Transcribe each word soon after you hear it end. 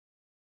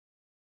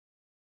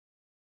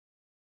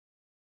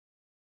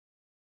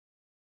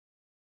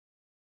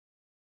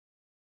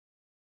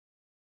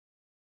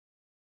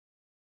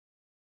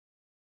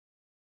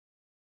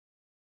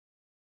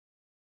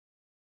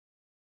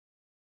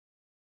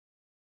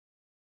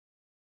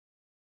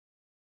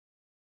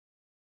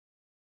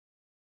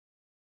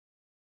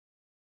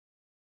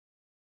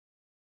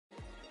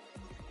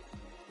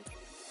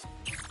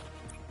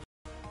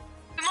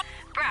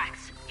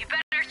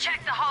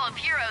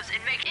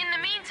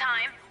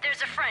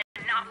a friend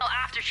not well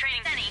after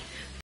training Penny.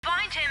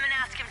 Find him and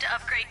ask him to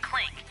upgrade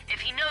Clink. If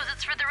he knows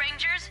it's for the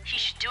Rangers, he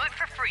should do it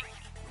for free.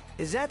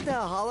 Is that the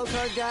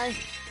holocard guy?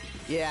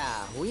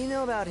 Yeah, we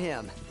know about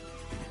him.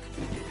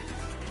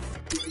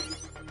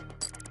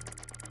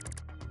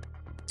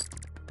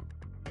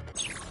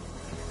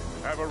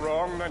 Have a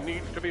wrong that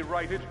needs to be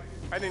righted,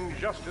 an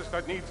injustice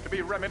that needs to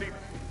be remedied.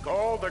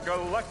 Call the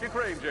Galactic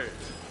Rangers.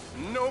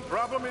 No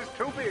problem is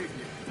too big.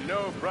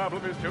 No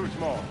problem is too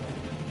small.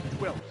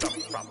 Well,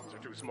 some problems are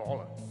too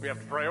small. We have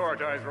to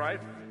prioritize, right?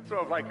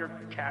 So if, like, your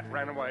cat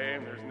ran away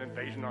and there's an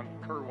invasion on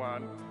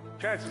Kerwan,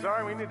 chances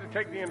are we need to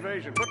take the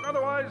invasion. But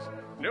otherwise,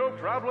 no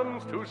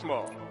problem's too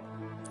small.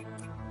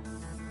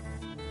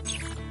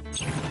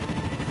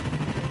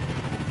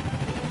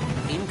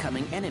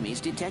 Incoming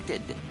enemies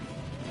detected.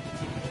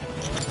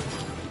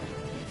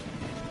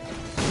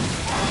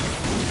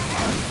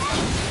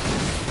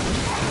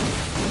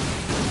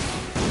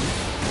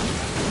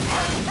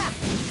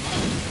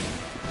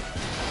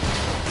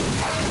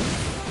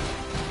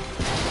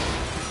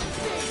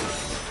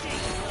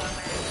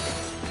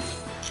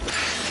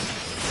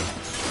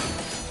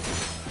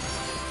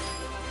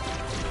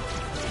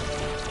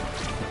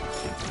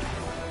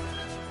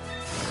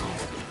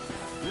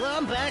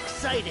 Lombax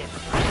sighted.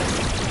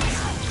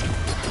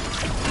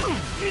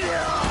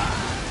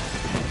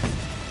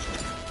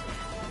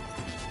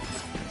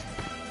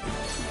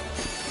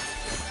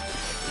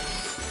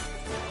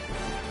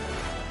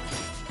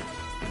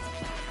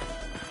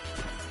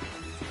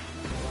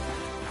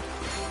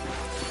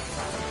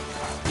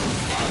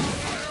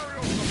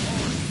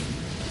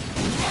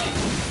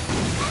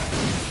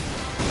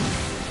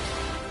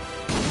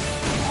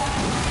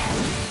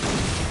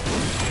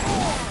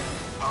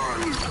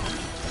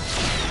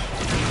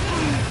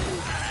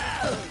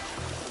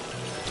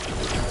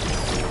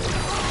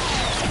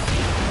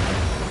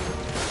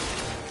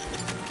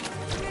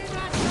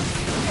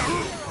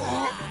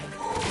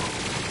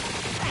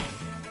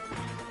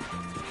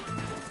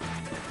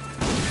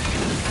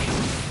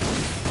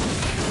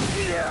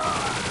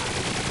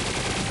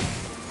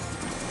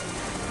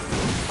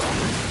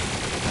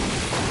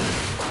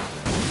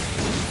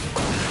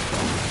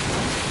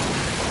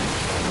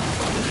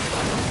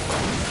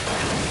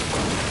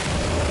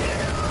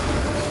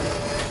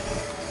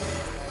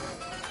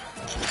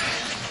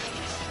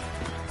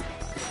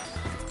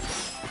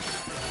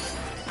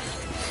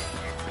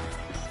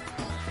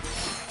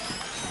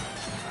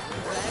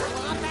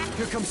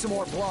 Here comes some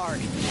more blarg.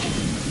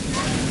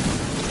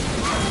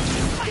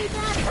 Be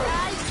back,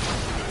 guys!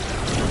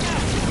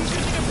 He's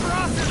using a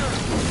processor!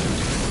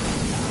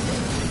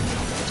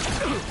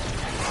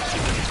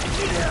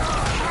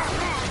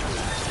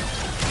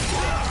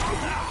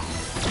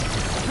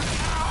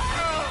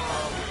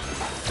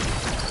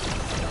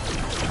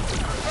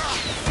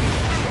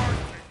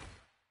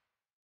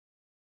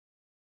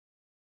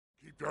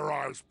 Keep your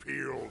eyes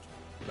peeled.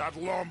 That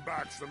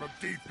Lombax and a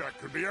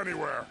defect could be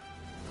anywhere.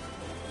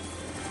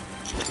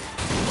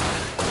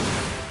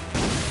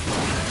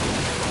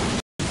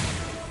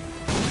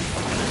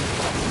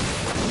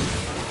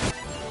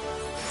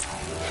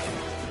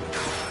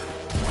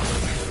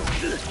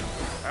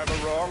 Have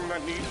a wrong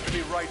that needs to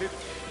be righted,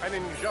 an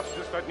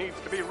injustice that needs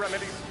to be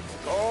remedied.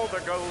 Call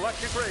the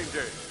Galactic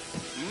Rangers.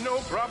 No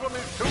problem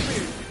is too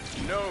big.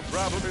 No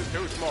problem is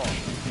too small.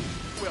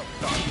 We'll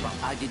start from.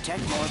 I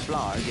detect more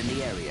blarg in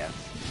the area.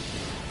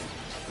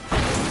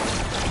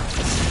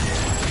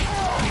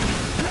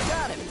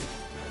 Got him!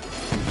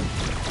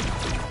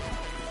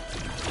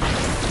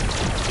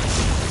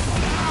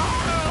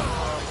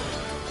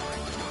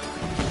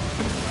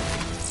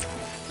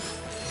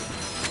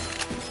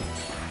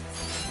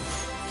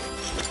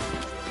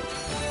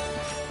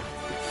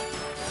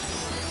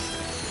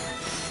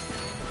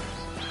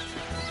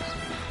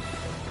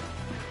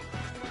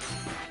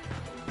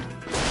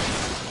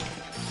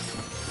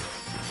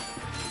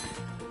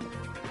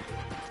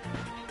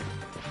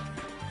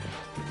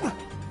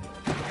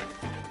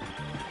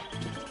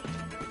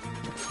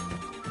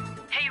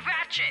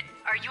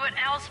 Are you at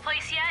Al's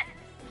place yet?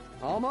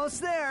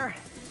 Almost there.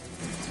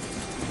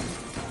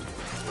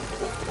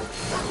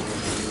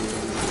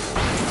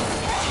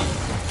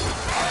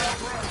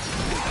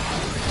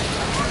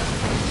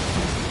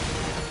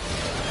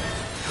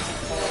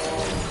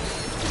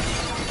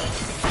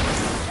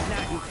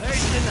 Now you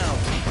heard to know.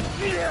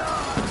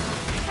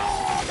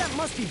 That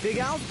must be Big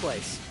Al's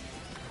place.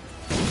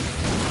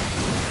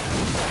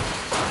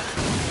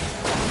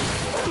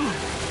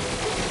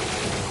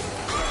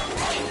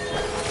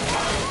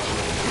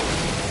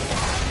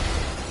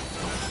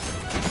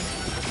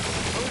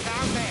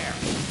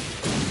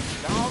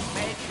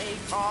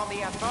 Call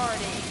the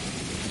authorities.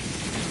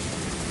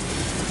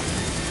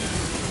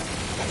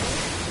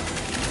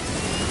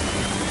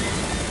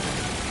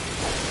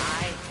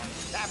 I am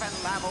 7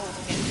 levels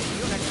into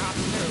Unicop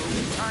 2,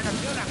 Return of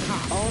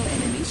Unicop. All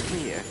enemies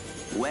clear.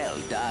 Well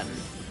done.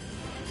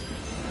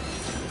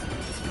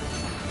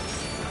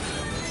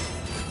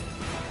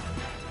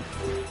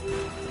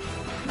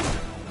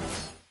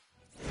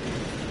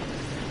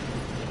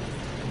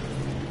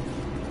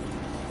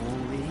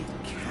 Holy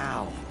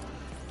cow.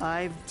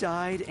 I've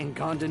died and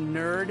gone to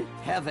nerd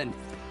heaven.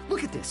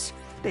 Look at this.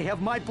 They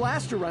have my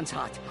blaster runs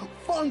hot.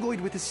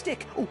 Fongoid with a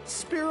stick. Oh,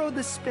 Spiro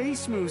the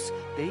Space Moose.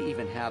 They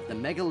even have the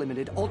Mega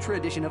Limited Ultra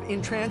Edition of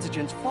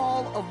Intransigence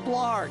Fall of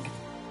Blarg.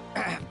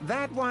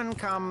 That one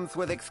comes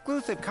with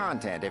exclusive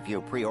content if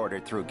you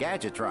pre-ordered through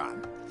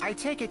Gadgetron. I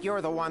take it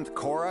you're the ones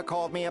Cora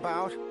called me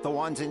about? The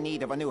ones in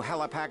need of a new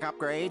helipack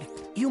upgrade?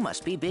 You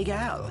must be Big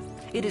Al.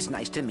 It is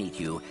nice to meet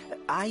you.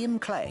 I am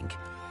Clank.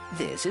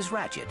 This is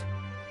Ratchet.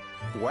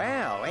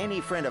 Well,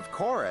 any friend of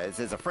Cora's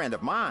is a friend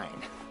of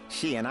mine.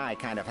 She and I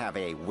kind of have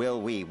a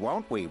will we,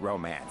 won't we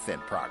romance in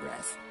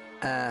progress.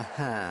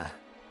 Uh-huh.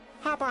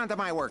 Hop onto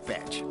my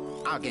workbench.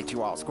 I'll get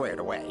you all squared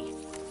away.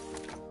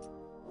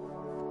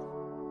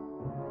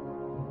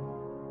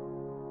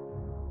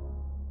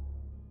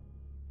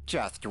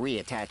 Just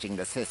reattaching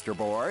the sister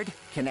board,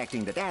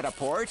 connecting the data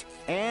port,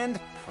 and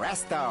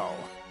presto!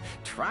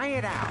 Try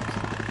it out.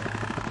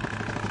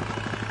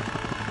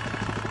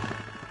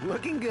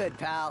 Looking good,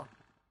 pal.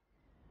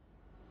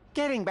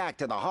 Getting back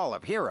to the Hall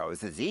of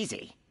Heroes is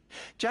easy.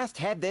 Just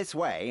head this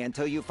way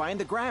until you find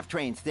the Graph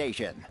train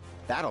station.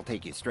 That'll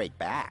take you straight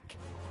back.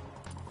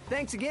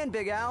 Thanks again,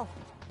 Big Al.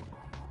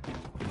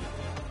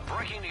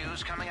 Breaking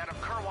news coming out of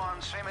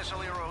Kerwan's famous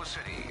Illyro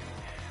City.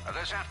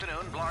 This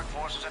afternoon, Blarg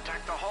forces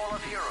attacked the Hall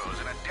of Heroes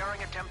in a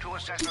daring attempt to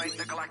assassinate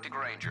the Galactic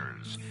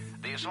Rangers.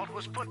 The assault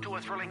was put to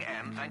a thrilling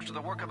end thanks to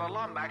the work of a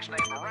Lombax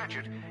named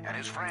Ratchet and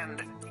his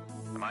friend...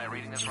 Am I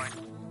reading this right?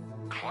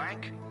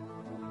 Clank?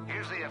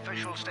 Here's the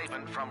official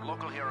statement from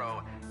local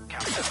hero,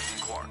 Captain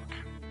Quark.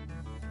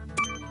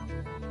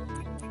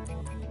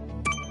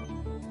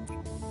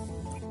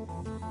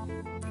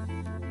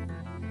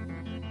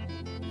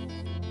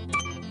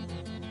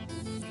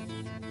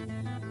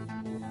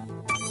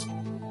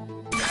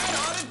 That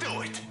ought to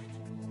do it!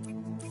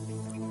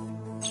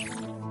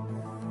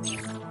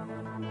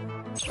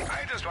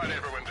 I just want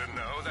everyone to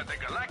know that the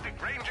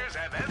Galactic Rangers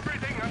have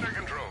everything under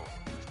control.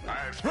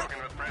 I've spoken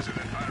with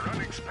President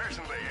Pyronix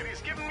personally, and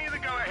he's given me the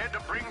go-ahead to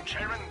bring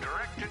Chairman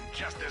direct to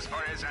justice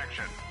for his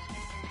action.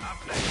 Up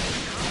next,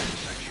 the comment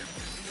section.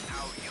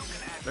 How you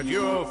can add... The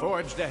duo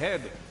forged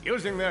ahead,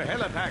 using their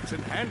helipack's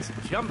enhanced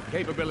jump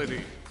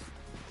capability.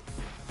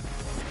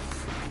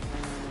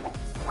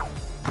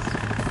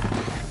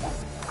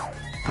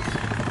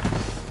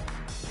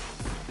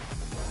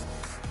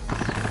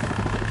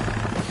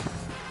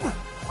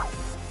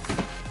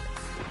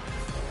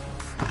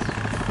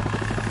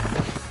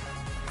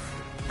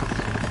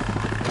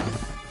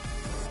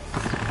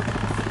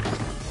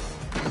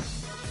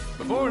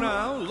 Before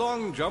now,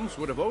 long jumps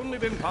would have only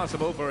been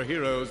possible for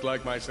heroes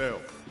like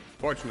myself.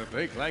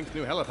 Fortunately, Clank's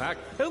new helipack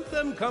helped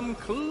them come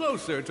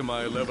closer to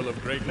my level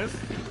of greatness.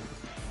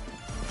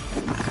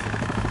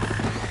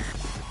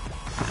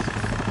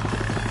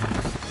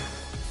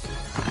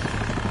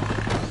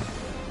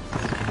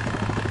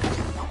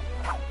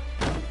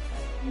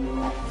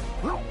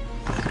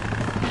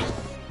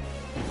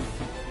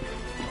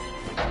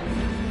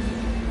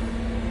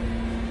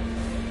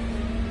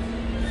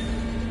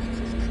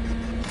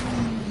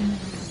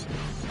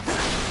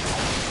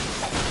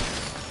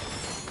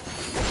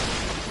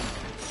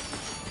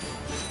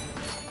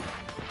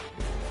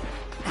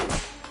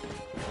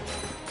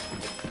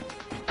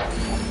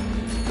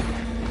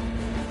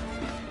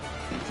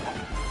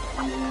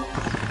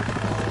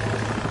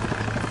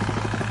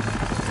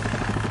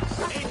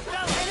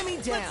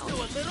 Down. Do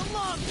a little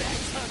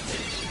Lombax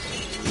hunting.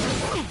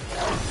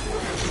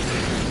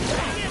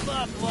 Give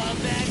up,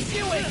 Lombax.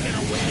 You ain't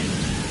gonna win.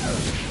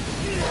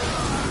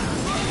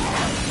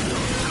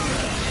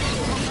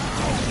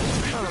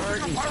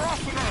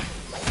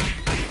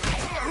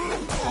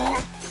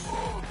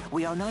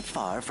 We are not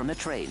far from the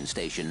train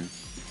station.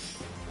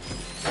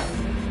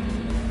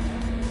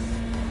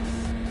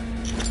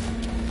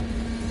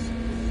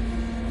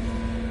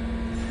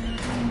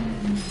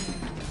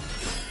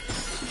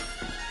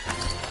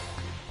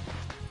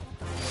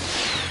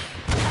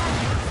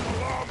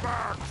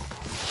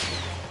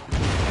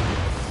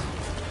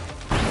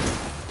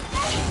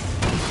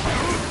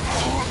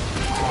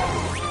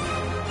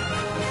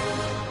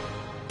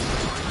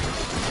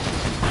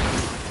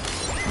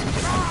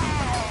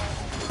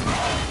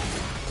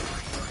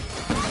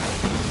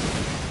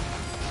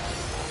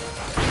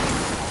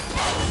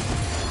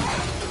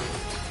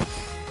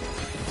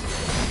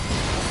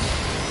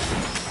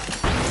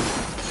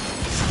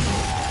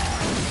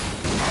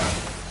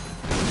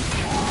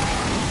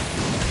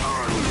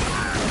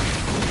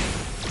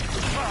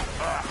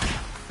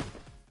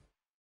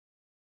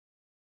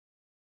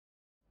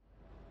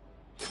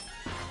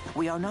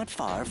 We are not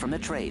far from the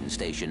train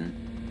station.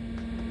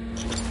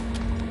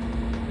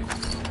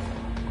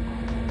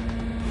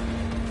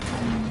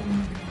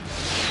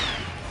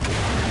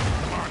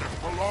 Planet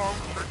belongs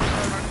to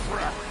German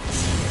breath.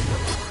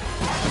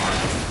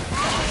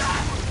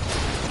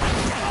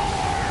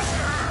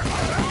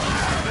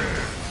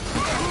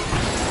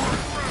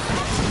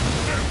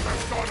 This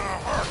is gonna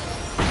hurt.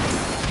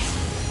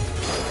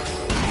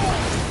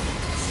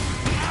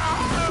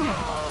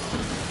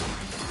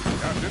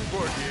 Captain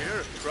Quark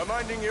here.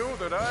 reminding you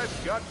that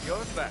I've got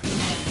your back.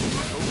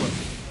 Over.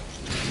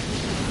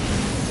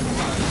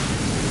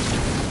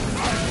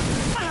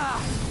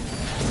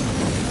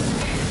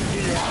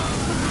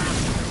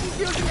 He's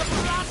using a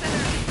velocity!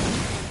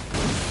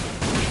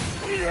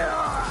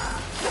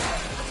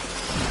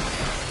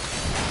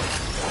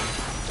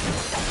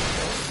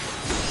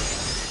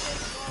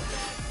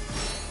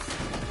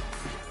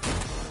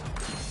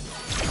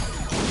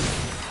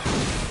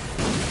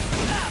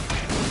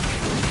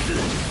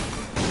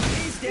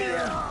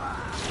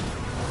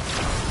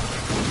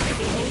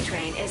 The A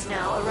train is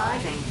now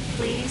arriving.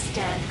 Please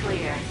stand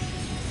clear.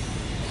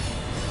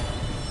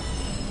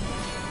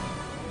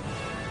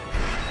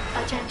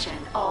 Attention,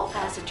 all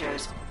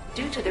passengers.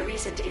 Due to the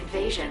recent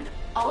invasion,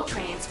 all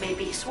trains may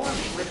be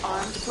swarming with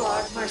armed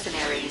Blarg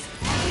mercenaries.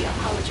 We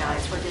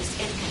apologize for this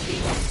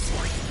inconvenience.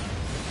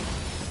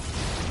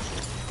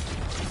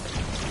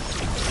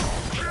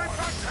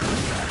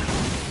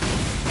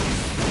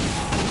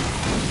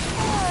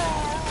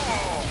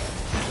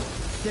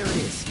 There it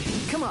is.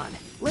 Come on,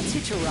 let's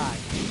hitch a ride.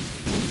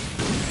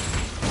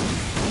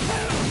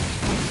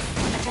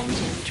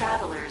 Attention,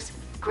 travelers.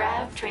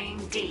 Grab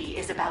Train D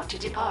is about to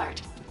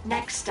depart.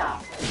 Next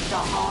stop, the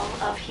Hall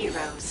of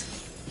Heroes.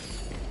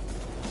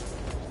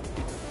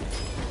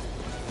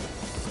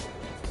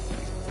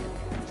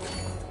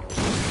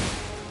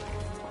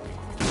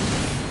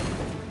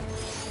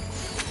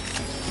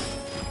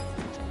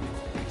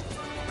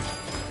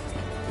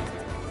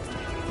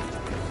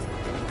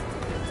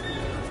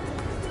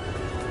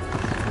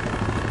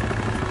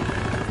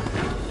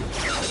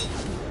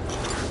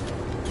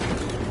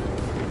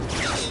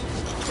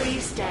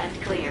 Please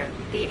stand clear.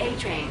 The A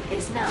train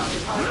is now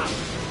departing.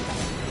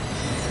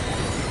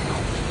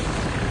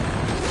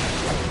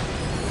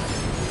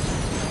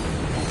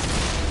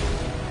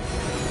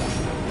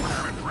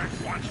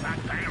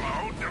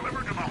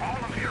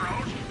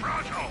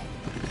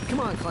 Come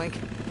on, Clank.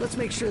 Let's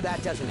make sure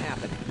that doesn't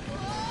happen.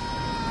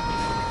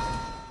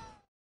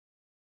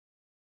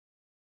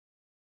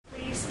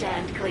 Please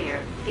stand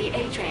clear. The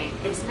A train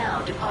is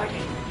now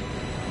departing.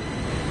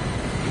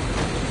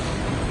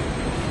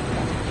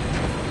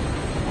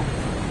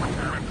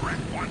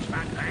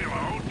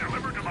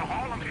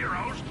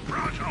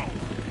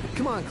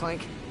 Come on,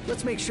 Clank.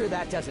 Let's make sure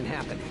that doesn't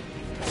happen.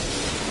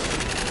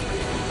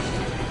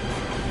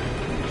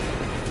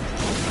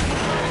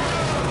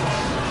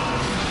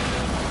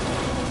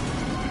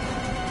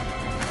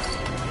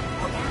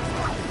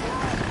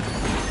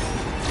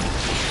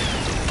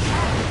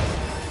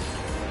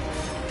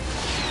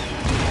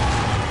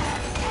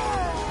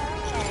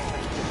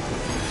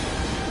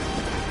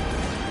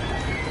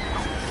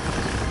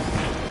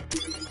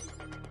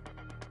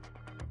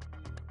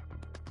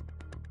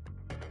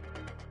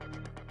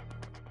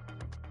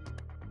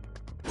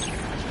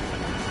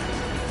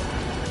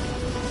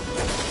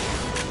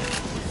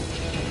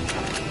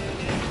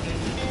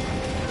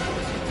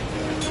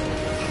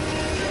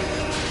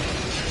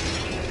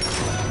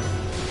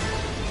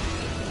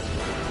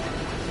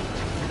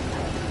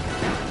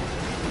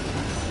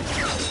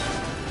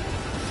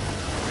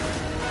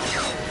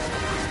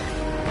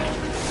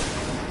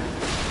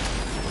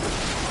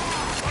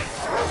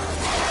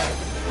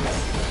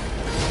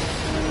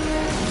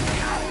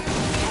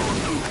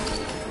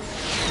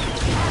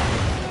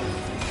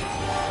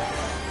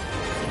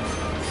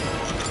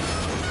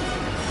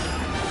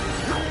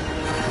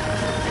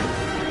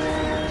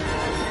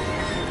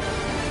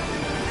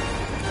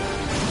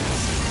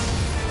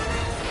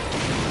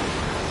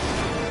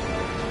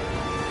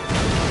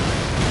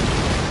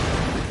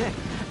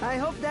 I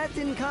hope that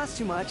didn't cost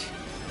too much.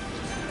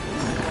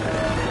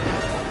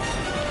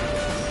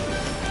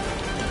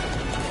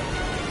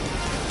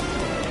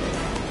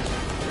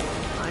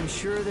 I'm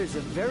sure there's a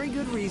very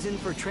good reason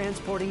for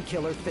transporting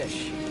killer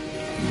fish.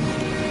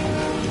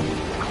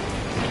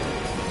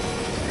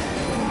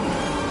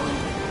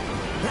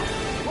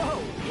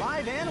 Whoa!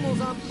 Live animals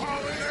on...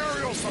 Calling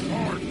aerial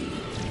support!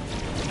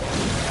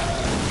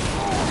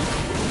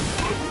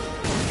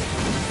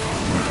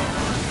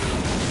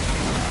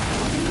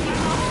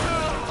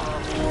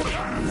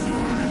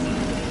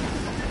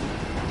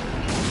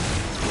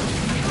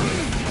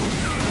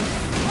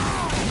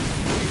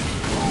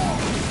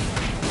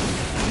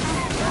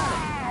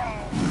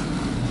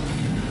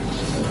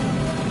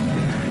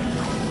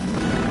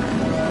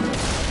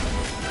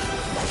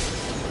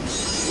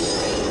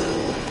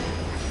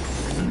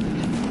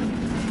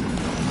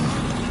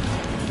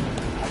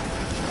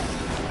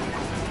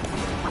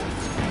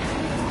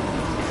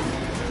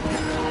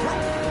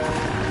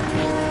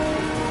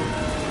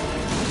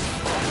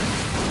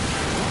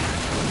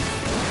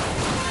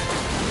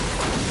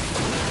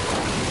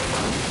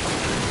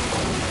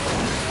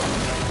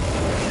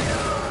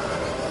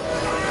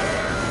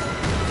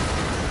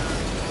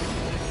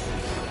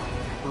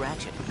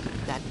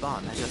 That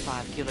bomb has a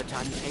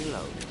 5-kiloton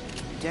payload.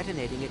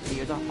 Detonating it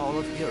near the Hall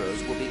of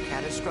Heroes will be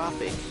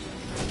catastrophic.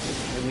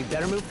 Then we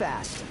better move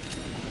fast.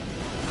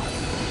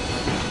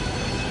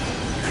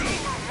 Kill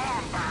the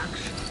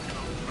Lombacks!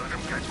 Let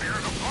him get near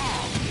the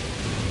bomb!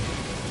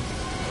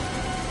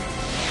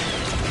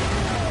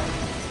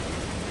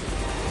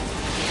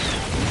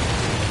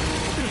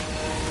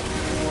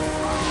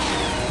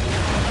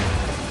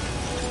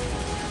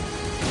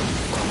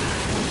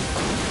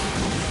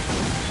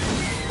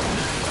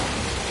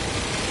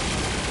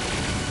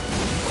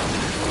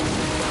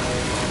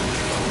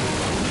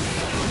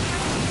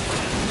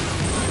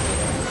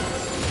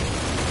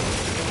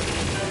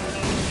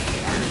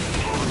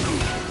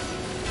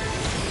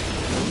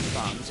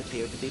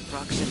 be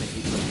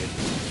proximity triggered.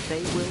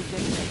 They will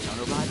detonate on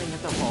arriving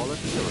at the Hall of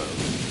Heroes.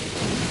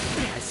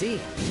 I see.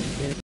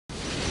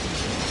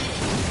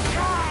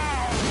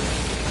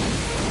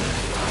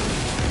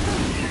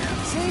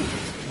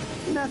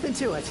 See? Nothing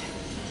to it.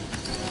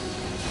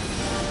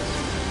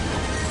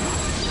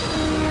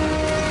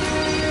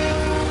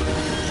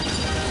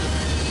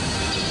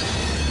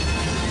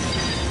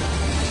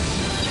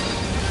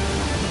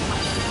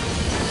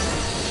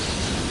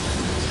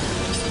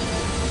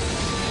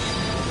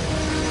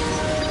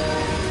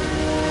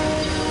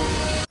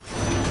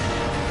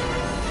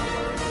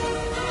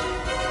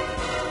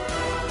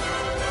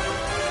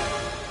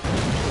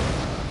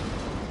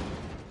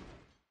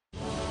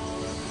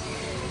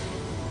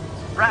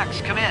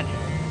 Rax, come in.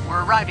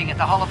 We're arriving at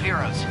the Hall of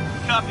Heroes.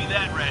 Copy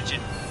that, Ratchet.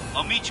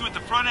 I'll meet you at the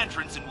front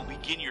entrance and we'll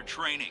begin your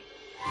training.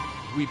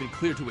 We've been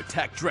cleared to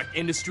attack Drek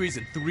Industries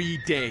in 3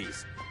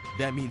 days.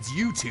 That means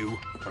you two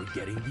are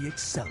getting the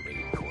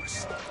accelerated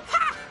course.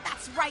 Ha!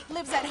 That's right,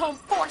 lives at home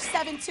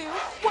 472.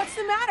 What's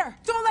the matter?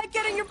 Don't like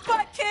getting your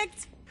butt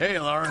kicked? Hey,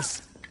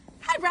 Alaris.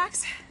 Hi,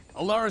 Rax.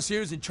 Alaris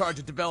here is in charge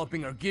of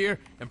developing our gear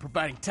and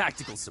providing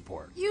tactical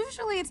support.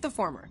 Usually it's the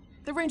former.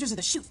 The Rangers are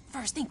the shoot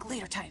first, think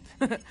later type.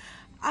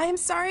 I'm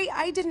sorry,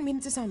 I didn't mean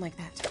it to sound like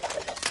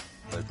that.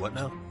 Like what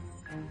now?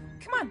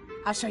 Come on,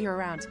 I'll show you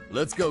around.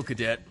 Let's go,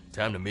 Cadet.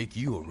 Time to make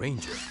you a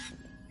Ranger.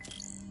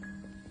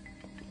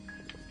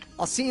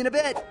 I'll see you in a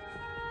bit.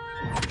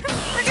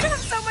 We're gonna have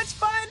so much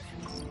fun!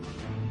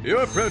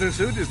 Your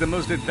protosuit is the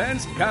most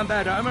advanced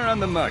combat armor on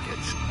the market.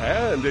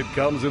 And it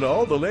comes in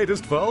all the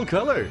latest fall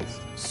colors.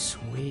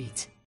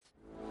 Sweet.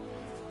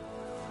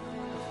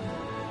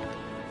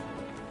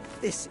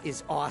 This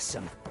is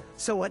awesome.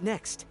 So what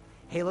next?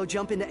 Halo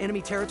jump into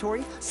enemy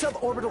territory?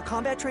 Suborbital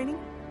combat training?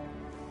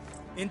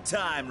 In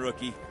time,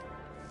 rookie.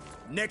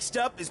 Next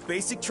up is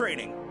basic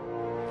training.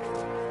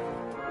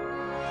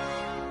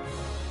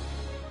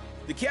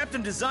 The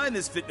captain designed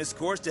this fitness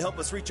course to help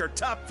us reach our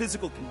top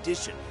physical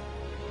condition.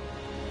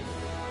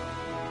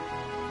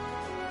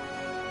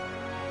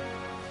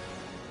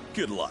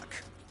 Good luck.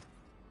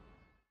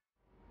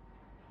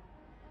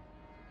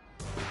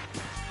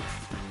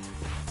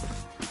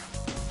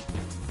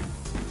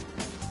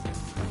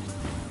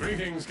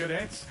 Greetings,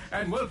 cadets,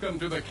 and welcome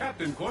to the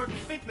Captain Quark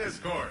Fitness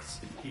Course.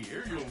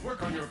 Here, you'll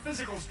work on your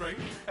physical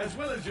strength as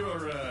well as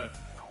your,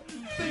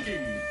 thinking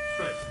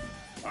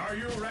strength. Are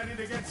you ready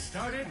to get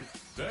started?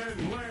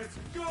 Then let's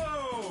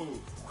go!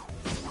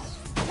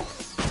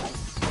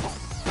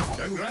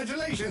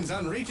 Congratulations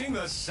on reaching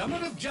the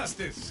summit of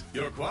justice.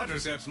 Your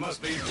quadriceps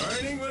must be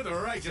burning with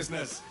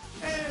righteousness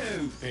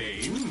and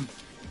pain.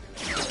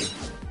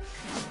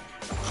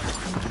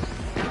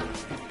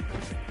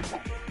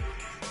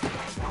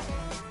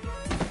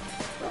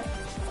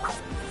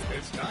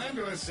 It's time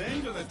to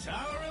ascend to the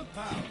Tower of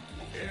Power.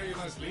 Here you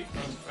must leap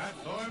from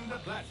platform to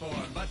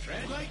platform, but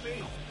tread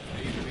lightly.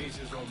 These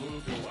pieces will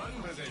move to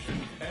one position,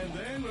 and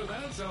then,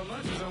 without so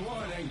much as a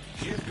warning,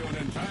 shift to an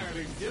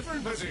entirely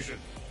different position.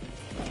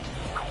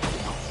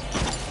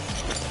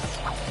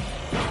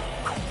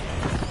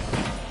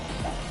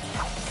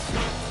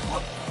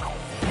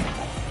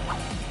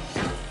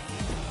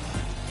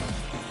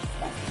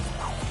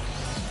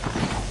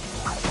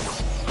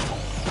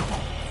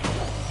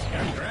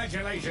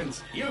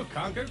 Congratulations! You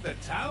conquered the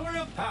Tower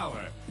of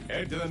Power.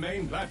 Head to the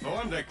main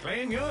platform to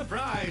claim your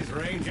prize,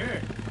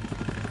 Ranger.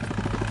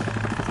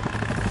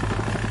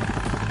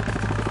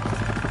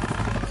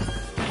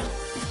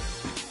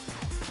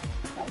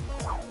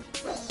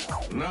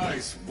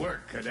 Nice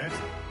work, Cadet.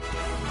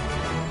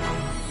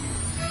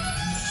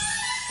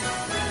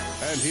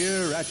 And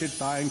here Ratchet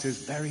finds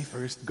his very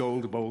first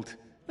gold bolt.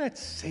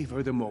 Let's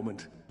savor the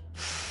moment.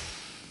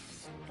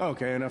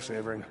 Okay, enough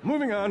savoring.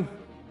 Moving on.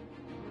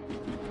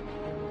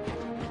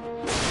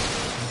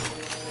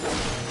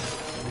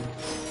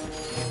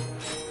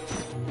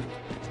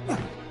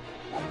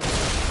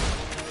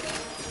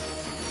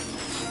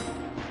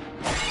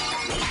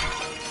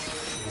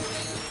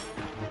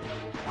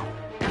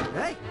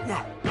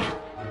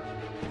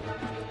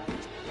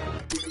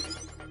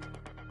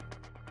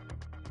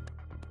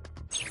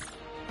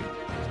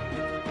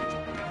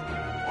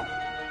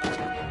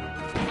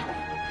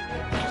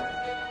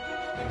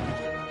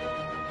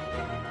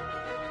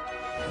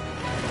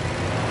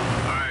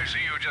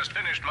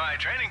 Finished my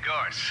training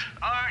course.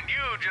 Aren't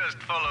you just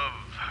full of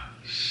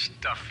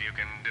stuff you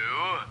can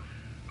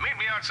do? Meet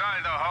me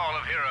outside the Hall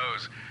of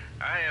Heroes.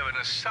 I have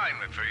an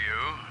assignment for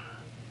you.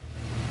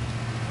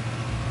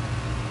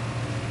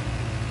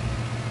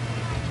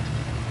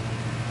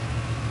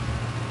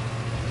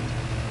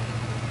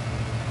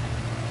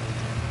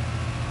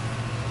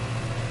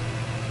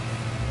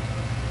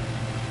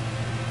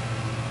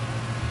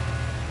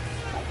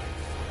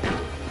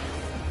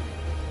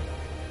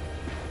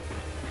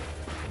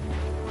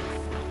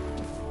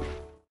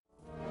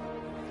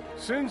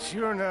 Since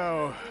you're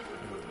now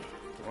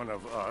one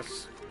of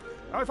us,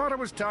 I thought it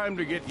was time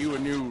to get you a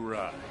new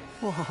ride.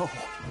 Whoa,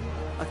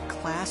 a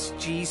Class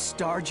G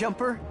Star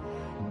Jumper?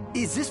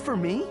 Is this for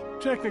me?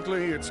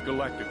 Technically, it's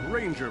Galactic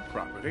Ranger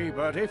property,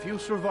 but if you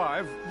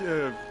survive,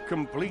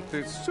 complete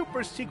this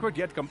super secret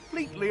yet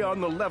completely on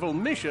the level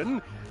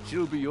mission,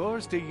 she'll be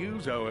yours to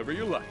use however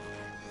you like.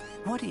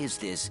 What is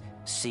this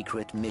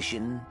secret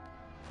mission?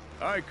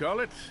 I call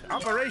it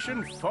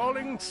Operation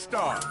Falling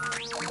Star.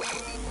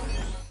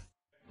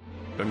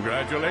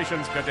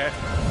 Congratulations, Cadet.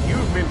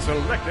 You've been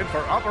selected for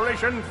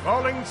Operation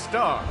Falling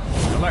Star.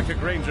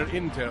 Galactic Ranger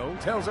Intel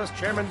tells us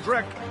Chairman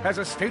Drek has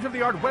a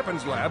state-of-the-art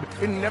weapons lab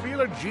in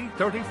Nebula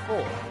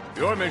G-34.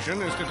 Your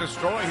mission is to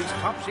destroy his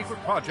top-secret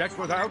project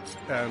without,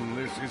 and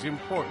this is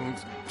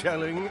important,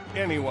 telling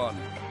anyone.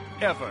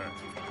 Ever.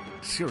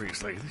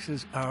 Seriously, this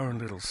is our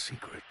little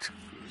secret.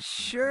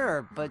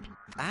 Sure, but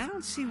I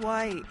don't see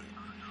why...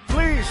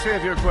 Please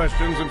save your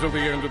questions until the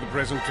end of the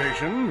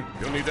presentation.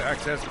 You'll need to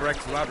access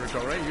Breck's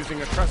laboratory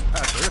using a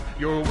trespasser,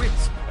 your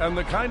wits, and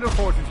the kind of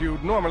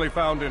fortitude normally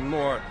found in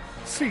more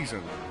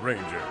seasoned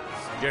Rangers.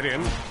 Get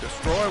in,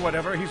 destroy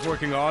whatever he's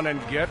working on,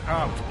 and get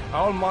out.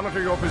 I'll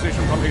monitor your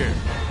position from here.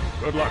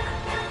 Good luck.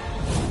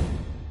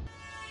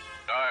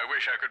 I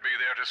wish I could be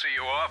there to see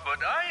you off,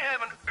 but I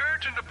have an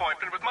urgent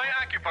appointment with my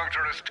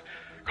acupuncturist.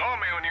 Call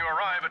me when you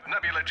arrive at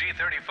Nebula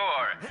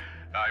G-34.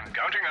 I'm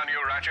counting on you,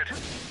 Ratchet.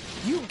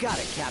 You got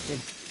it, Captain.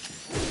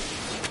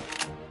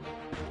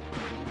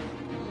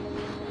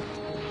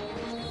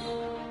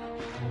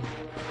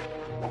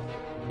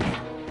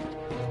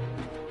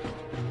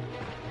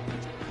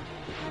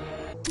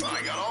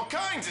 I got all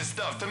kinds of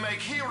stuff to make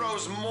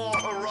heroes more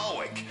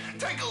heroic.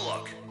 Take a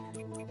look.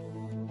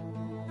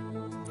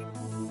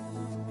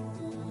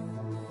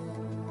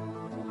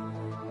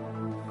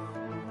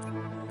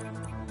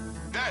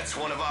 That's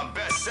one of our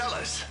best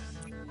sellers.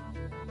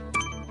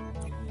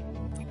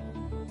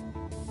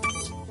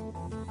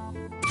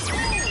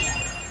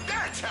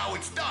 That's how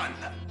it's done!